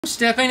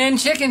Stepping in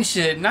chicken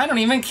shit, and I don't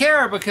even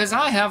care because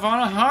I have on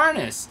a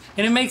harness,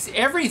 and it makes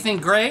everything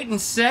great and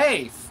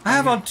safe. I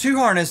have on 2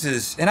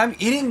 harnesses, and I'm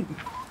eating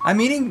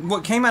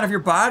what came out of your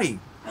body.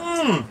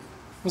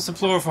 What's the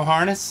plural for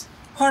harness?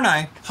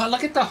 Harnai. Oh,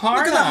 look at the harnai.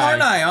 Look at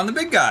the harnai on the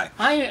big guy.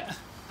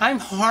 I'm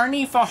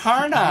harny for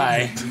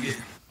harnai.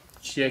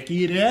 Check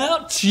it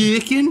out,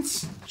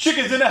 chickens.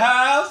 Chickens in the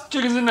house.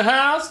 Chickens in the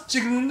house.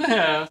 Chickens in the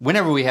house.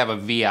 Whenever we have a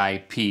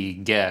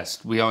VIP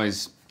guest, we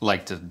always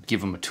like to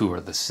give them a tour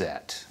of the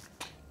set.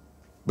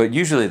 But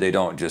usually they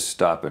don't just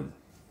stop and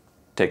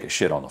take a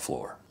shit on the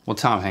floor. Well,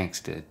 Tom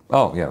Hanks did.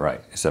 Oh, yeah, right.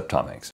 Except Tom Hanks.